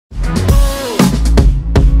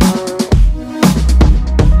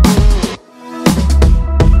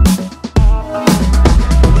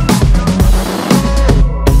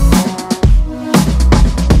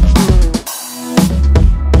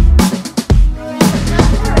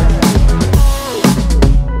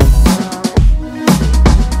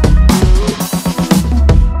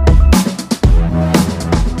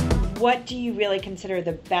consider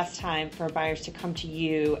the best time for buyers to come to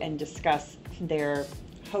you and discuss their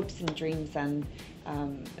hopes and dreams and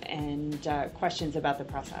questions about the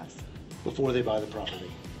process? Before they buy the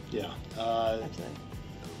property, yeah. Absolutely.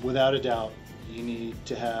 Without a doubt, you need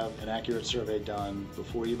to have an accurate survey done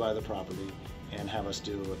before you buy the property and have us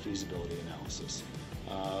do a feasibility analysis.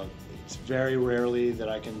 It's very rarely that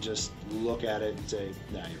I can just look at it and say,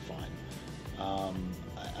 nah, you're fine.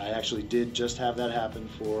 I actually did just have that happen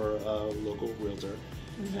for a local realtor,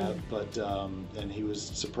 and he was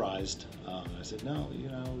surprised. I said, no, you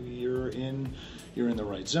know, you're in the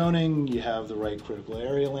right zoning, you have the right critical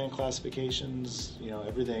area land classifications, you know,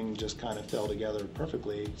 everything just kind of fell together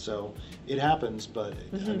perfectly. So it happens, but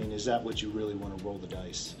I mean, is that what you really want to roll the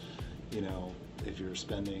dice? You know, if you're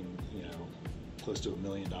spending, you know, close to $1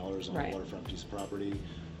 million on a waterfront piece of property.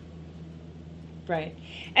 Right.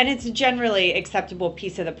 And it's a generally acceptable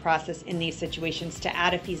piece of the process in these situations to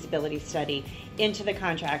add a feasibility study into the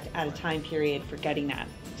contract at a time period for getting that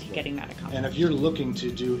accomplished. And if you're looking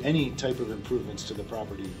to do any type of improvements to the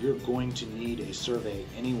property, you're going to need a survey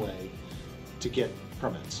anyway to get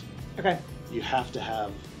permits. Okay. You have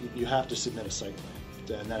to submit a site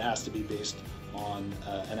plan, and that has to be based on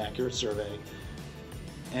an accurate survey.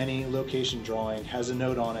 Any location drawing has a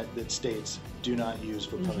note on it that states do not use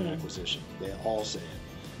for permanent acquisition. They all say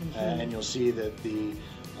it. And you'll see that the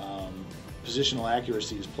positional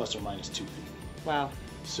accuracy is plus or minus 2 feet. Wow.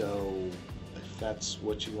 So if that's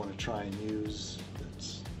what you want to try and use,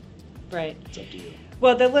 it's up to you.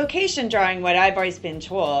 Well, the location drawing, what I've always been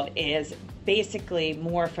told, is basically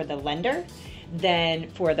more for the lender than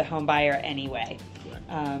for the home buyer anyway.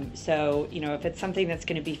 So, you know, if it's something that's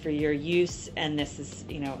going to be for your use and this is,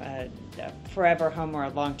 you know, a forever home or a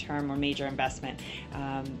long-term or major investment,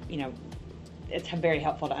 you know, it's very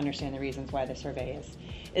helpful to understand the reasons why the survey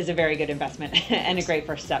is a very good investment and a great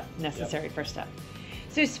first step, necessary first step.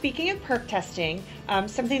 So speaking of perk testing,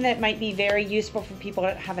 something that might be very useful for people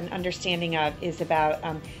to have an understanding of is about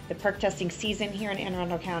the perk testing season here in Anne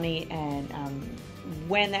Arundel County and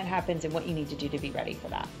when that happens and what you need to do to be ready for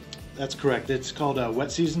that. That's correct. It's called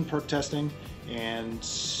wet season perk testing, and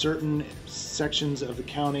certain sections of the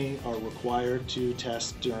county are required to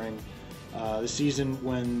test during the season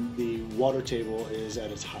when the water table is at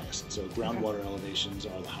its highest. So groundwater elevations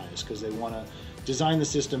are the highest because they want to design the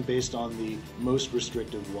system based on the most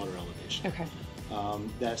restrictive water elevation. Okay.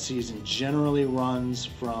 That season generally runs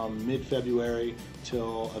from mid-February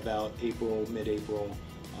till about April, mid-April.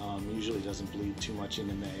 Usually doesn't bleed too much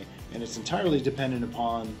into May, and it's entirely dependent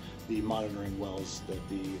upon the monitoring wells that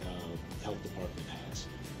the health department has.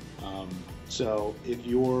 So if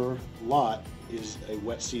your lot is a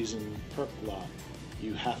wet season perk lot,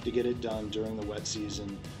 you have to get it done during the wet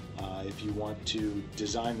season. If you want to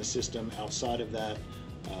design the system outside of that,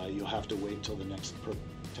 you'll have to wait till the next perk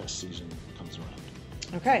test season comes around.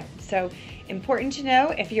 Okay, so important to know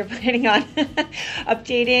if you're planning on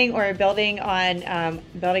updating or building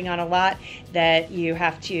on a lot, that you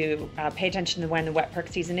have to pay attention to when the wet perk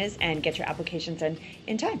season is and get your applications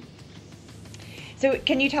in time. So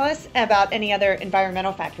can you tell us about any other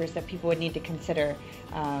environmental factors that people would need to consider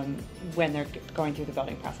when they're going through the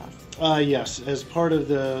building process? Yes, as part of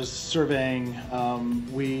the surveying,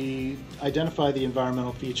 we identify the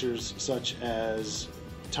environmental features such as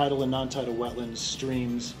tidal and non-tidal wetlands,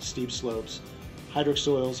 streams, steep slopes, hydric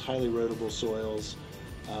soils, highly erodible soils,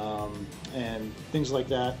 and things like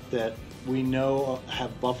that that we know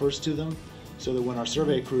have buffers to them, so that when our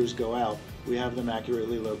survey crews go out, we have them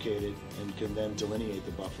accurately located and can then delineate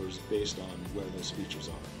the buffers based on where those features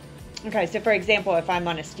are. Okay, so for example, if I'm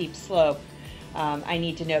on a steep slope, I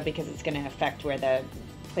need to know because it's going to affect where the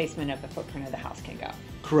placement of the footprint of the house can go.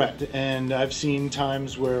 Correct, and I've seen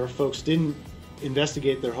times where folks didn't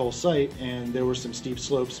investigate their whole site and there were some steep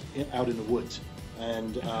slopes out in the woods,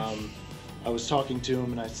 and I was talking to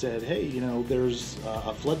them and I said, hey, you know, there's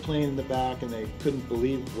a floodplain in the back, and they couldn't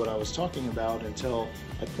believe what I was talking about until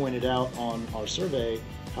I pointed out on our survey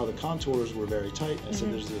how the contours were very tight. I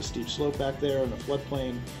said there's a steep slope back there and a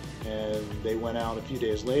floodplain, and they went out a few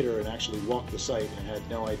days later and actually walked the site and had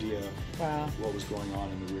no idea what was going on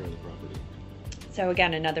in the rear of the property. So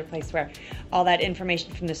again, another place where all that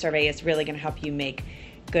information from the survey is really going to help you make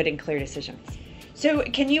good and clear decisions. So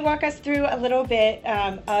can you walk us through a little bit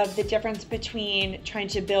of the difference between trying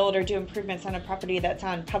to build or do improvements on a property that's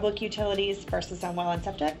on public utilities versus on well and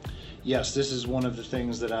septic? Yes, this is one of the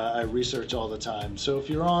things that I research all the time. So if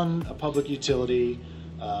you're on a public utility,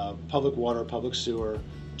 public water, public sewer,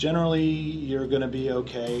 generally you're going to be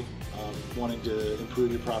okay wanting to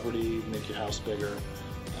improve your property, make your house bigger.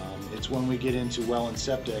 It's when we get into well and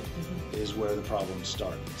septic is where the problems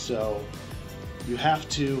start. So You have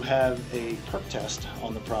to have a Perc test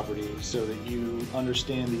on the property so that you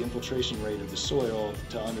understand the infiltration rate of the soil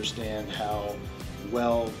to understand how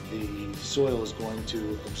well the soil is going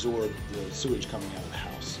to absorb the sewage coming out of the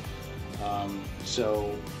house.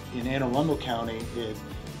 So in Anne Arundel County,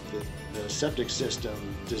 the septic system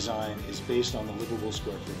design is based on the livable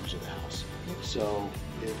square footage of the house. So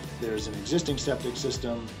if there's an existing septic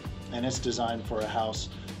system and it's designed for a house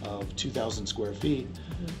of 2,000 square feet,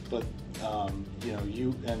 but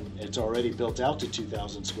and it's already built out to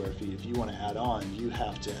 2,000 square feet. If you want to add on, you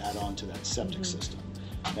have to add on to that septic system.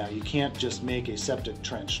 Now you can't just make a septic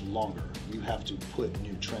trench longer. You have to put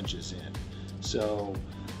new trenches in. So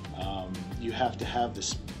you have to have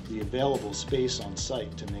the available space on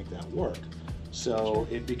site to make that work. So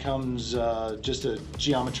it becomes just a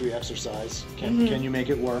geometry exercise. Can you make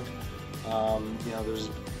it work? There's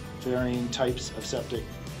varying types of septic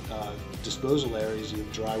disposal areas. You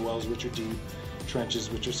have dry wells, which are deep,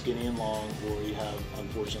 trenches, which are skinny and long, or you have,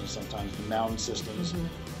 unfortunately, sometimes the mound systems,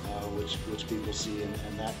 which people see,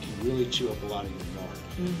 and that can really chew up a lot of your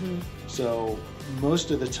yard. So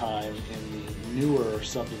most of the time in the newer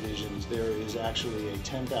subdivisions, there is actually a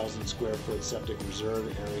 10,000 square foot septic reserve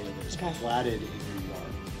area that is platted in your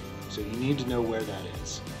yard. So you need to know where that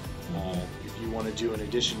is. If you want to do an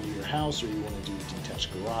addition to your house or you want to do a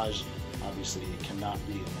detached garage, obviously it cannot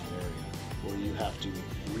be in that area, or you have to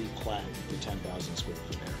replat the 10,000 square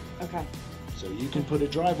foot area. Okay. So you can put a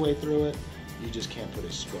driveway through it, you just can't put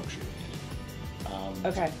a structure in it.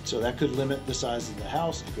 Okay. So that could limit the size of the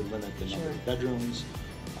house, it could limit the number of bedrooms.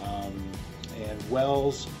 And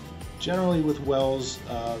wells, generally with wells,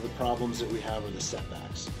 the problems that we have are the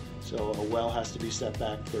setbacks. So a well has to be set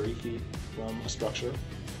back 30 feet from a structure,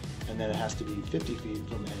 and then it has to be 50 feet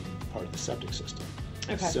from any part of the septic system.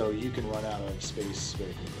 Okay. So you can run out of space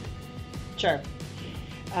very quickly. Sure.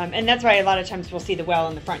 And that's why a lot of times we'll see the well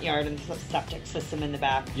in the front yard and the septic system in the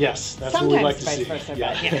back. Yes, that's sometimes what we like to see. Sometimes vice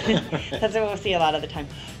versa, but yeah. That's what we'll see a lot of the time.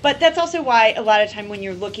 But that's also why a lot of time when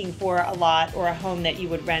you're looking for a lot or a home that you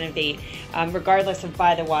would renovate, regardless of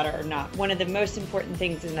by the water or not, one of the most important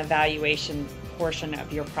things in the evaluation portion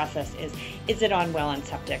of your process is it on well and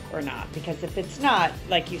septic or not? Because if it's not,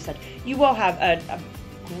 like you said, you will have a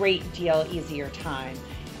great deal easier time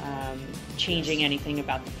changing anything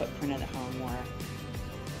about the footprint of the home or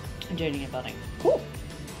doing a building. Cool.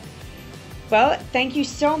 Well, thank you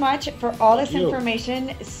so much for all this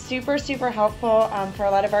information. Super, super helpful for a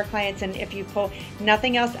lot of our clients. And if you pull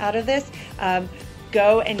nothing else out of this,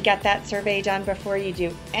 go and get that survey done before you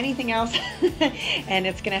do anything else. And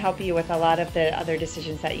it's going to help you with a lot of the other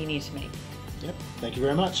decisions that you need to make. Yep. Thank you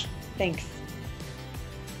very much. Thanks.